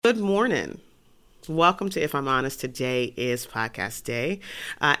Good morning. Welcome to If I'm Honest. Today is podcast day.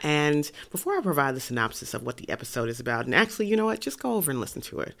 And before I provide the synopsis of what the episode is about, and actually, you know what, just go over and listen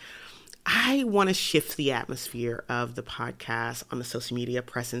to it. I want to shift the atmosphere of the podcast on the social media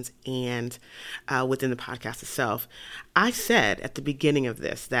presence and within the podcast itself. I said at the beginning of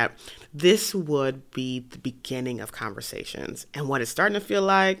this that this would be the beginning of conversations. And what it's starting to feel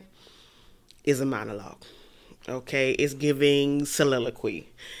like is a monologue. Okay, it's giving soliloquy.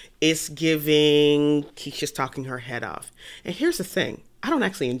 It's giving Keisha's talking her head off. And here's the thing. I don't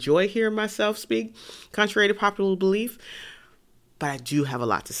actually enjoy hearing myself speak, contrary to popular belief, but I do have a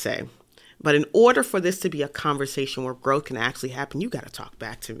lot to say. But in order for this to be a conversation where growth can actually happen, you got to talk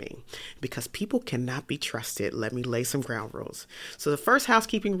back to me because people cannot be trusted. Let me lay some ground rules. So the first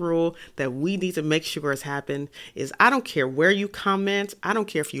housekeeping rule that we need to make sure has happened is I don't care where you comment. I don't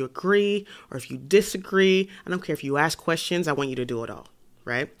care if you agree or if you disagree. I don't care if you ask questions. I want you to do it all,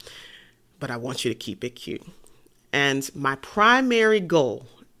 right? But I want you to keep it cute. And my primary goal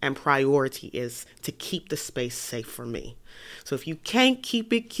and priority is to keep the space safe for me. So if you can't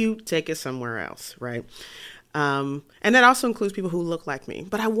keep it cute, take it somewhere else, right? And that also includes people who look like me.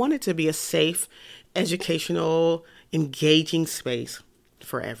 But I want it to be a safe, educational, engaging space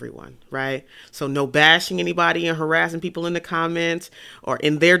for everyone, right? So no bashing anybody and harassing people in the comments or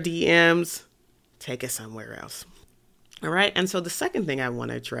in their DMs. Take it somewhere else. All right. And so the second thing I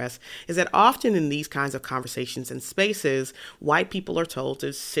want to address is that often in these kinds of conversations and spaces, white people are told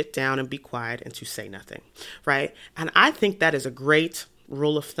to sit down and be quiet and to say nothing. Right. And I think that is a great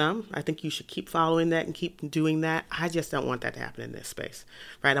rule of thumb. I think you should keep following that and keep doing that. I just don't want that to happen in this space.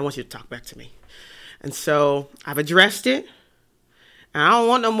 Right. I want you to talk back to me. And so I've addressed it. And I don't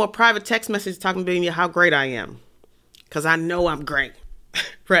want no more private text messages talking to me how great I am, because I know I'm great.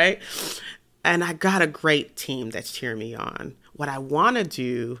 Right. And I got a great team that's cheering me on. What I want to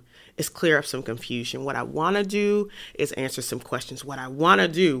do is clear up some confusion. What I want to do is answer some questions. What I want to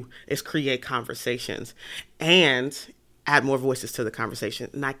do is create conversations and add more voices to the conversation.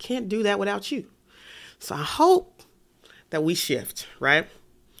 And I can't do that without you. So I hope that we shift, right?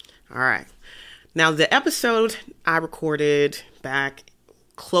 All right. Now, the episode I recorded back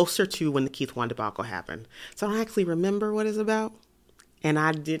closer to when the Keith Wann debacle happened. So I don't actually remember what it's about. And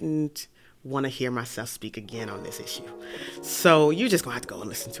I didn't want to hear myself speak again on this issue. So you're just going to have to go and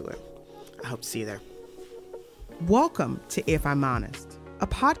listen to it. I hope to see you there. Welcome to If I'm Honest, a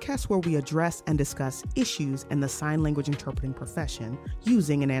podcast where we address and discuss issues in the sign language interpreting profession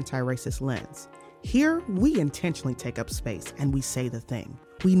using an anti-racist lens. Here, we intentionally take up space and we say the thing.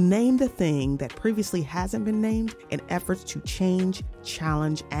 We name the thing that previously hasn't been named in efforts to change,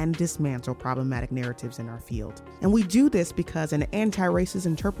 challenge, and dismantle problematic narratives in our field. And we do this because an anti-racist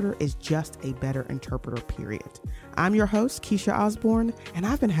interpreter is just a better interpreter, period. I'm your host, Keisha Osborne, and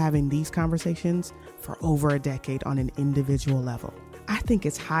I've been having these conversations for over a decade on an individual level. I think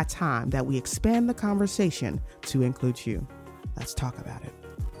it's high time that we expand the conversation to include you. Let's talk about it.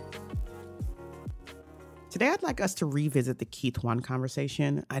 Today, I'd like us to revisit the Keith Wann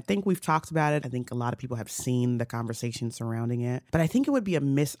conversation. I think we've talked about it. I think a lot of people have seen the conversation surrounding it. But I think it would be a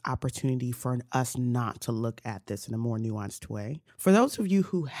missed opportunity for us not to look at this in a more nuanced way. For those of you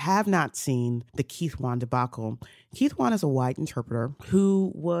who have not seen the Keith Wann debacle, Keith Wann is a white interpreter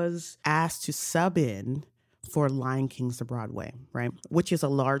who was asked to sub in for Lion King's to Broadway, right? Which is a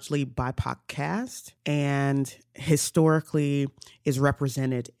largely BIPOC cast and historically is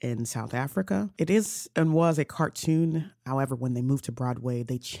represented in South Africa. It is and was a cartoon. However, when they moved to Broadway,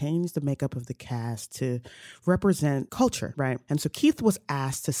 they changed the makeup of the cast to represent culture, right? And so Keith was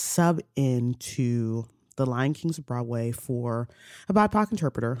asked to sub into the Lion King's Broadway for a BIPOC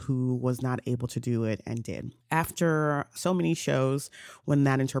interpreter who was not able to do it and did. After so many shows, when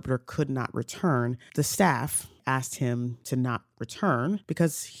that interpreter could not return, the staff asked him to not return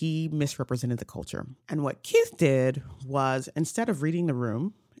because he misrepresented the culture. And what Keith did was, instead of reading the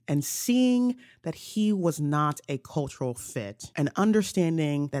room and seeing that he was not a cultural fit and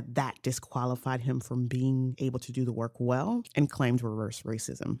understanding that that disqualified him from being able to do the work well, and claimed reverse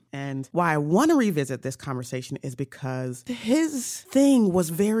racism. And why I want to revisit this conversation is because his thing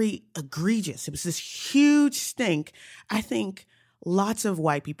was very egregious. It was this huge stink. I think lots of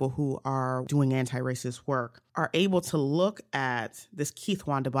white people who are doing anti-racist work are able to look at this Keith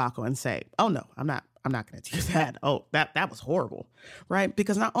Wann debacle and say, oh no, I'm not going to do that. Oh, that was horrible, right?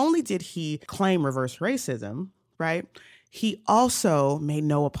 Because not only did he claim reverse racism, right? He also made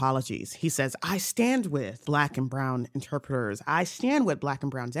no apologies. He says, I stand with Black and brown interpreters. I stand with Black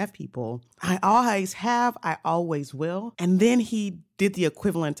and brown deaf people. I always have, I always will. And then he did the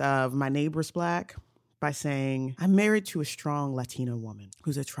equivalent of my neighbor's Black, by saying, I'm married to a strong Latino woman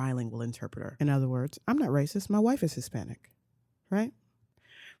who's a trilingual interpreter. In other words, I'm not racist. My wife is Hispanic, right?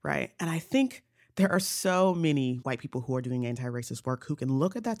 Right. And I think there are so many white people who are doing anti-racist work who can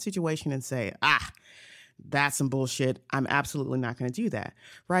look at that situation and say, that's some bullshit. I'm absolutely not going to do that.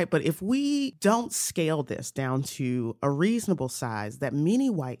 Right. But if we don't scale this down to a reasonable size that many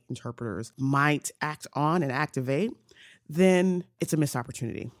white interpreters might act on and activate, then it's a missed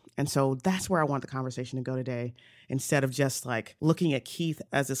opportunity. And so that's where I want the conversation to go today, instead of just like looking at Keith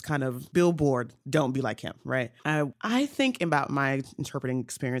as this kind of billboard, don't be like him, right? I think about my interpreting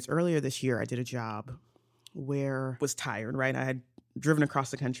experience. Earlier this year, I did a job where I was tired, right? I had driven across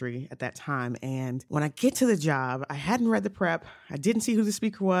the country at that time. And when I get to the job, I hadn't read the prep. I didn't see who the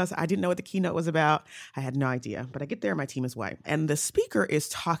speaker was. I didn't know what the keynote was about. I had no idea. But I get there, my team is white. And the speaker is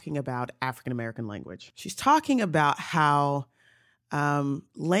talking about African-American language. She's talking about how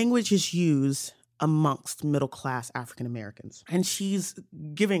language is used amongst middle-class African-Americans. And she's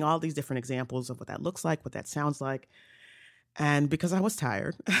giving all these different examples of what that looks like, what that sounds like. And because I was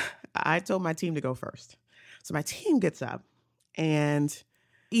tired, I told my team to go first. So my team gets up, and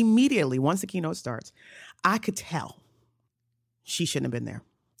immediately, once the keynote starts, I could tell she shouldn't have been there.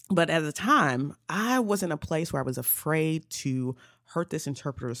 But at the time, I was in a place where I was afraid to hurt this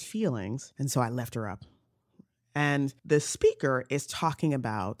interpreter's feelings. And so I left her up. And the speaker is talking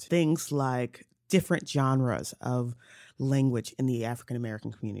about things like different genres of language in the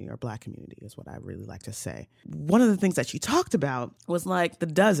African-American community, or Black community is what I really like to say. One of the things that she talked about was like the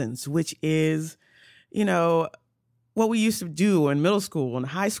doesn't, which is, what we used to do in middle school and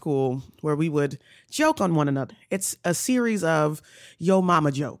high school, where we would joke on one another. It's a series of yo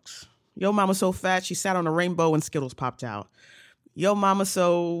mama jokes. Yo mama so fat, she sat on a rainbow and Skittles popped out. Yo mama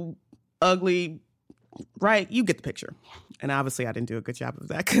so ugly, right? You get the picture. And obviously I didn't do a good job of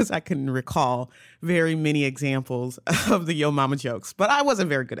that because I couldn't recall very many examples of the yo mama jokes, but I wasn't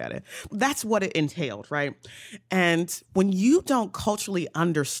very good at it. That's what it entailed, right? And when you don't culturally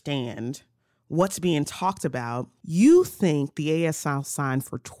understand what's being talked about, you think the ASL sign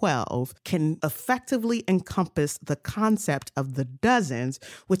for 12 can effectively encompass the concept of the doesn't,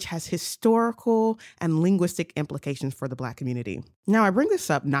 which has historical and linguistic implications for the Black community. Now, I bring this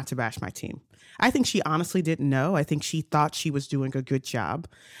up not to bash my team. I think she honestly didn't know. I think she thought she was doing a good job.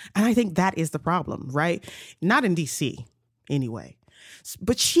 And I think that is the problem, right? Not in DC, anyway.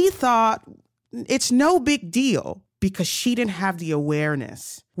 But she thought it's no big deal, because she didn't have the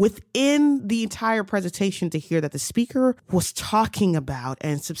awareness within the entire presentation to hear that the speaker was talking about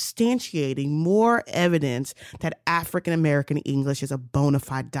and substantiating more evidence that African-American English is a bona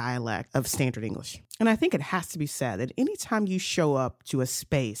fide dialect of standard English. And I think it has to be said that anytime you show up to a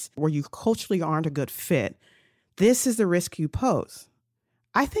space where you culturally aren't a good fit, this is the risk you pose.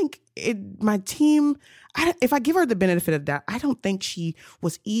 I think my team, if I give her the benefit of that, I don't think she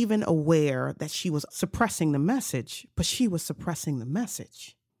was even aware that she was suppressing the message, but she was suppressing the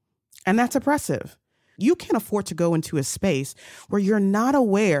message. And that's oppressive. You can't afford to go into a space where you're not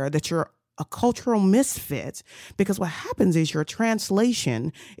aware that you're a cultural misfit, because what happens is your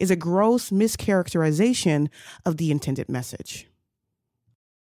translation is a gross mischaracterization of the intended message.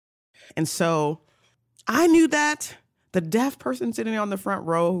 And so I knew that. The deaf person sitting on the front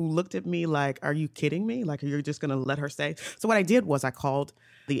row who looked at me like, are you kidding me? Like, are you just going to let her stay? So what I did was I called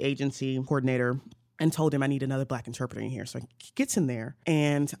the agency coordinator and told him I need another Black interpreter in here. So he gets in there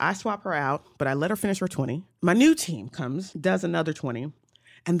and I swap her out, but I let her finish her 20. My new team comes, does another 20.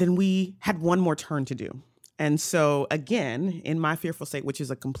 And then we had one more turn to do. And so again, in my fearful state, which is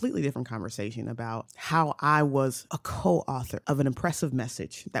a completely different conversation about how I was a co-author of an impressive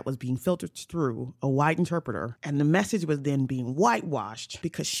message that was being filtered through a white interpreter. And the message was then being whitewashed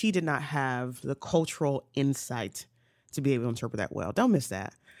because she did not have the cultural insight to be able to interpret that well. Don't miss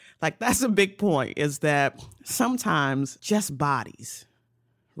that. Like, that's a big point, is that sometimes just bodies,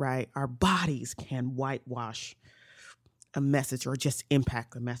 right? Our bodies can whitewash a message or just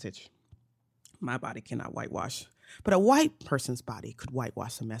impact the message. My body cannot whitewash, but a white person's body could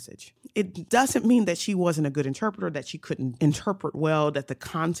whitewash a message. It doesn't mean that she wasn't a good interpreter, that she couldn't interpret well, that the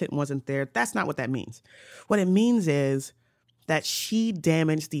content wasn't there. That's not what that means. What it means is that she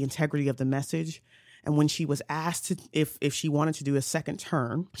damaged the integrity of the message. And when she was asked if she wanted to do a second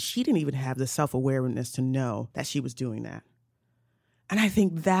turn, she didn't even have the self-awareness to know that she was doing that. And I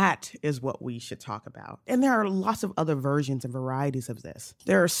think that is what we should talk about. And there are lots of other versions and varieties of this.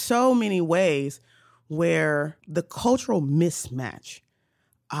 There are so many ways where the cultural mismatch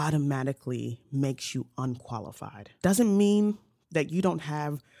automatically makes you unqualified. Doesn't mean that you don't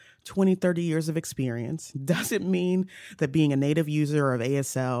have 20, 30 years of experience. Doesn't mean that being a native user of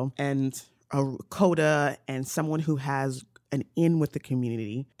ASL and a coda and someone who has an in with the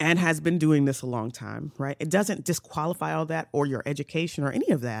community and has been doing this a long time, right? It doesn't disqualify all that or your education or any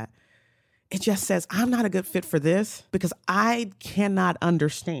of that. It just says, I'm not a good fit for this because I cannot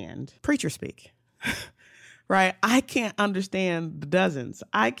understand preacher speak, right? I can't understand the doesn'ts.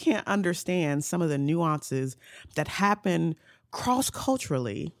 I can't understand some of the nuances that happen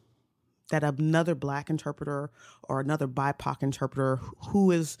cross-culturally that another Black interpreter or another BIPOC interpreter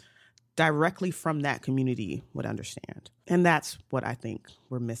who is directly from that community would understand. And that's what I think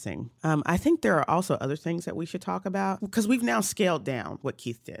we're missing. I think there are also other things that we should talk about because we've now scaled down what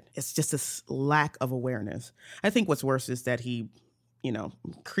Keith did. It's just this lack of awareness. I think what's worse is that he,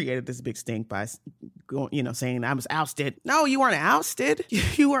 created this big stink by going, saying I was ousted. No, you weren't ousted.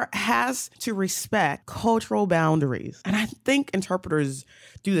 You were asked to respect cultural boundaries. And I think interpreters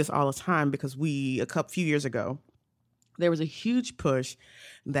do this all the time because a few years ago, there was a huge push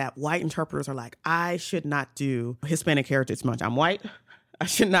that white interpreters are like, I should not do Hispanic Heritage Month. I'm white. I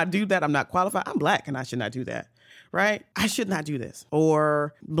should not do that. I'm not qualified. I'm Black and I should not do that. Right? I should not do this.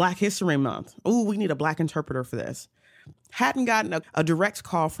 Or Black History Month. Oh, we need a Black interpreter for this. Hadn't gotten a direct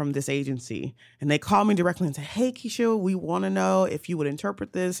call from this agency. And they called me directly and said, hey, Keisha, we want to know if you would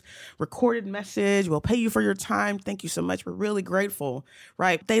interpret this recorded message. We'll pay you for your time. Thank you so much. We're really grateful.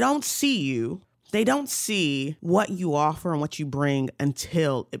 Right? They don't see you. They don't see what you offer and what you bring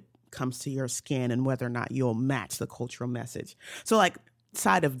until it comes to your skin and whether or not you'll match the cultural message. So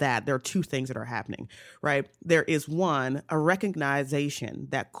side of that, there are two things that are happening, right? There is one, a recognition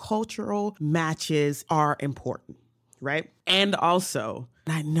that cultural matches are important, right? And also,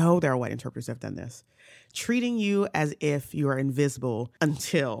 and I know there are white interpreters that have done this, treating you as if you are invisible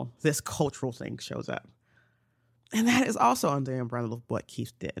until this cultural thing shows up. And that is also under the umbrella of what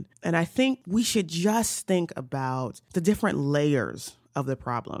Keith did. And I think we should just think about the different layers of the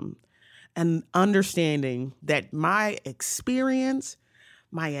problem and understanding that my experience,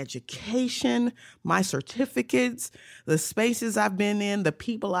 my education, my certificates, the spaces I've been in, the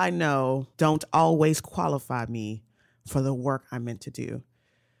people I know don't always qualify me for the work I'm meant to do.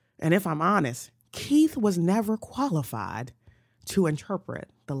 And if I'm honest, Keith was never qualified to interpret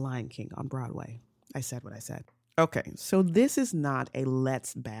The Lion King on Broadway. I said what I said. Okay, so this is not a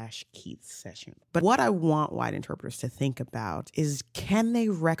let's bash Keith session. But what I want white interpreters to think about is, can they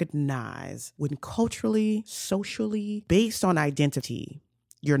recognize when culturally, socially, based on identity,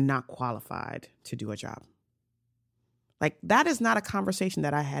 you're not qualified to do a job? That is not a conversation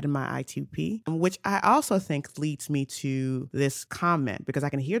that I had in my ITP, which I also think leads me to this comment, because I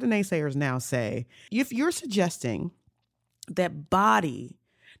can hear the naysayers now say, if you're suggesting that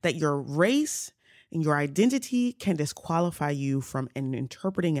your race and your identity can disqualify you from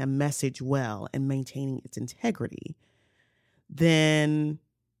interpreting a message well and maintaining its integrity, then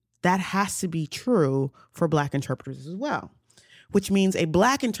that has to be true for Black interpreters as well, which means a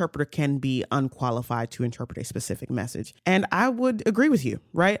Black interpreter can be unqualified to interpret a specific message. And I would agree with you,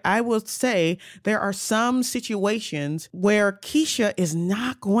 right? I will say there are some situations where Keisha is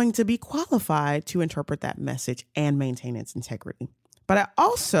not going to be qualified to interpret that message and maintain its integrity. But I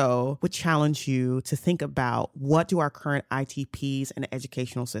also would challenge you to think about, what do our current ITPs and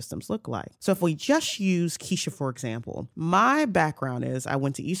educational systems look like? So if we just use Keisha, for example, my background is I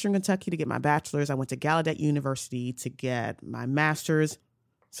went to Eastern Kentucky to get my bachelor's. I went to Gallaudet University to get my master's.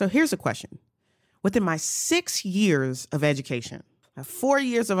 So here's a question. Within my 6 years of education, my 4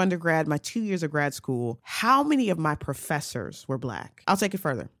 years of undergrad, my 2 years of grad school, how many of my professors were Black? I'll take it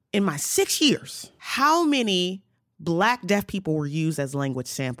further. In my 6 years, how many Black deaf people were used as language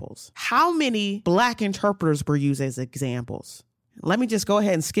samples? How many Black interpreters were used as examples? Let me just go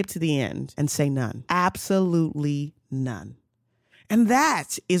ahead and skip to the end and say none. Absolutely none. And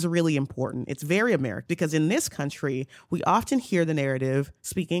that is really important. It's very American, because in this country, we often hear the narrative,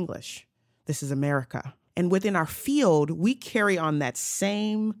 speak English. This is America. And within our field, we carry on that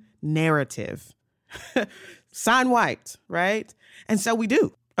same narrative. Sign white, right? And so we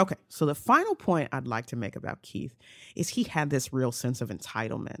do. Okay, so the final point I'd like to make about Keith is he had this real sense of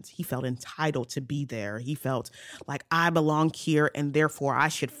entitlement. He felt entitled to be there. He felt like, I belong here and therefore I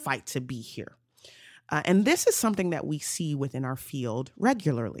should fight to be here. And this is something that we see within our field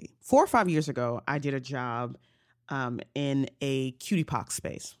regularly. 4 or 5 years ago, I did a job in a QTPOC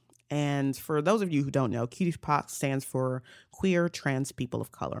space. And for those of you who don't know, QTPOC stands for Queer Trans People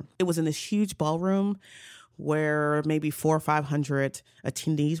of Color. It was in this huge ballroom where maybe 400 or 500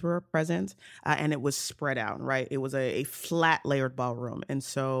 attendees were present, and it was spread out, right? It was a flat layered ballroom. And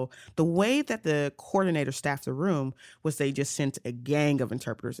so the way that the coordinator staffed the room was they just sent a gang of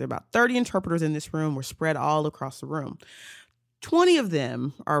interpreters. There were about 30 interpreters in this room, were spread all across the room. 20 of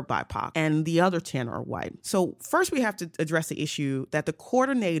them are BIPOC and the other 10 are white. So first we have to address the issue that the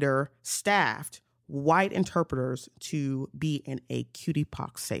coordinator staffed white interpreters to be in a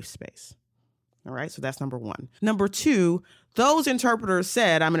QTPOC safe space. All right, so that's number one. Number two, those interpreters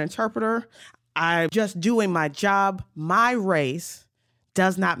said, I'm an interpreter. I'm just doing my job. My race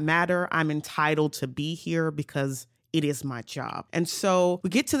does not matter. I'm entitled to be here because it is my job. And so we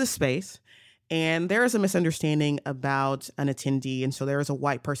get to the space and there is a misunderstanding about an attendee. And so there is a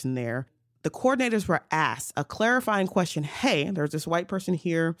white person there. The coordinators were asked a clarifying question. Hey, there's this white person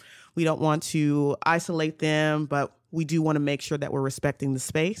here. We don't want to isolate them, but we do want to make sure that we're respecting the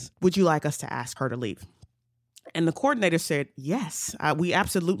space. Would you like us to ask her to leave? And the coordinator said, yes, we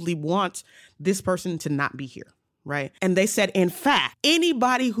absolutely want this person to not be here, right? And they said, in fact,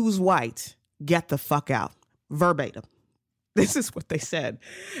 anybody who's white, get the fuck out, verbatim. This is what they said.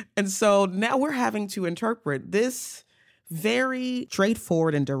 And so now we're having to interpret this very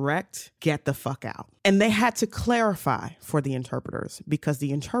straightforward and direct, get the fuck out. And they had to clarify for the interpreters because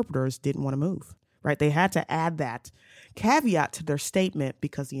the interpreters didn't want to move, right? They had to add that caveat to their statement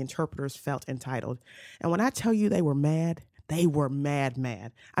because the interpreters felt entitled. And when I tell you they were mad.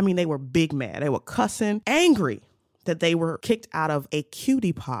 I mean, they were big mad. They were cussing, angry that they were kicked out of a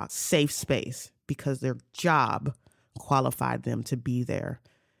QTPOC safe space because their job qualified them to be there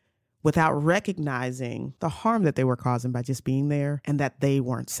without recognizing the harm that they were causing by just being there and that they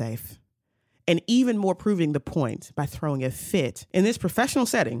weren't safe. And even more proving the point by throwing a fit in this professional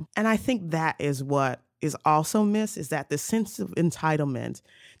setting. And I think that is what is also missed, is that the sense of entitlement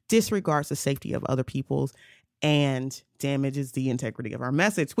disregards the safety of other people's and damages the integrity of our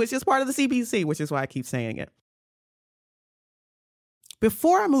message, which is part of the CBC, which is why I keep saying it.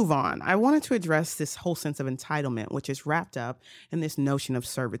 Before I move on, I wanted to address this whole sense of entitlement, which is wrapped up in this notion of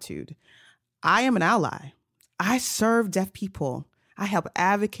servitude. I am an ally. I serve deaf people. I help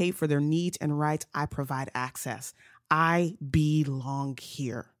advocate for their needs and rights. I provide access. I belong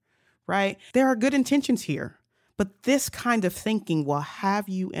here, right? There are good intentions here, but this kind of thinking will have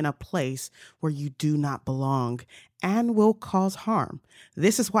you in a place where you do not belong and will cause harm.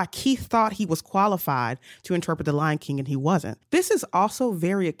 This is why Keith thought he was qualified to interpret The Lion King and he wasn't. This is also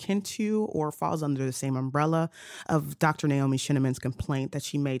very akin to or falls under the same umbrella of Dr. Naomi Shinneman's complaint that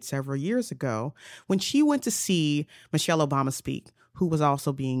she made several years ago when she went to see Michelle Obama speak, who was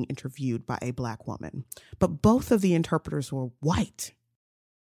also being interviewed by a Black woman. But both of the interpreters were white.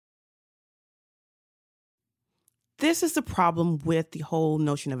 This is the problem with the whole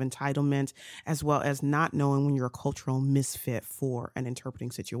notion of entitlement, as well as not knowing when you're a cultural misfit for an interpreting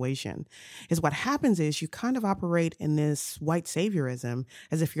situation, is what happens is you kind of operate in this white saviorism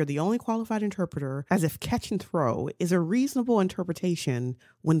as if you're the only qualified interpreter, as if catch and throw is a reasonable interpretation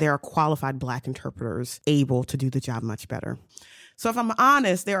when there are qualified Black interpreters able to do the job much better. So if I'm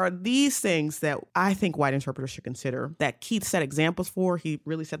honest, there are these things that I think white interpreters should consider that Keith set examples for. He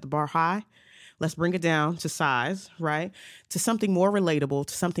really set the bar high. Let's bring it down to size, right? To something more relatable,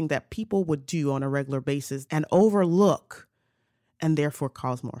 to something that people would do on a regular basis and overlook and therefore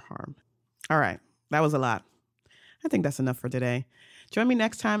cause more harm. All right, that was a lot. I think that's enough for today. Join me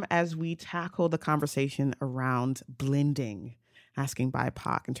next time as we tackle the conversation around blending, asking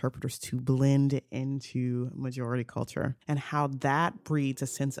BIPOC interpreters to blend into majority culture and how that breeds a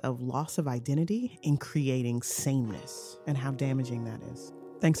sense of loss of identity in creating sameness and how damaging that is.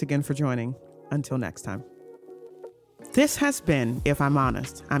 Thanks again for joining. Until next time. This has been If I'm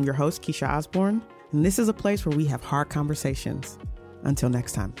Honest. I'm your host, Keisha Osborne, and this is a place where we have hard conversations. Until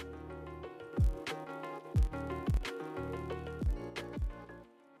next time.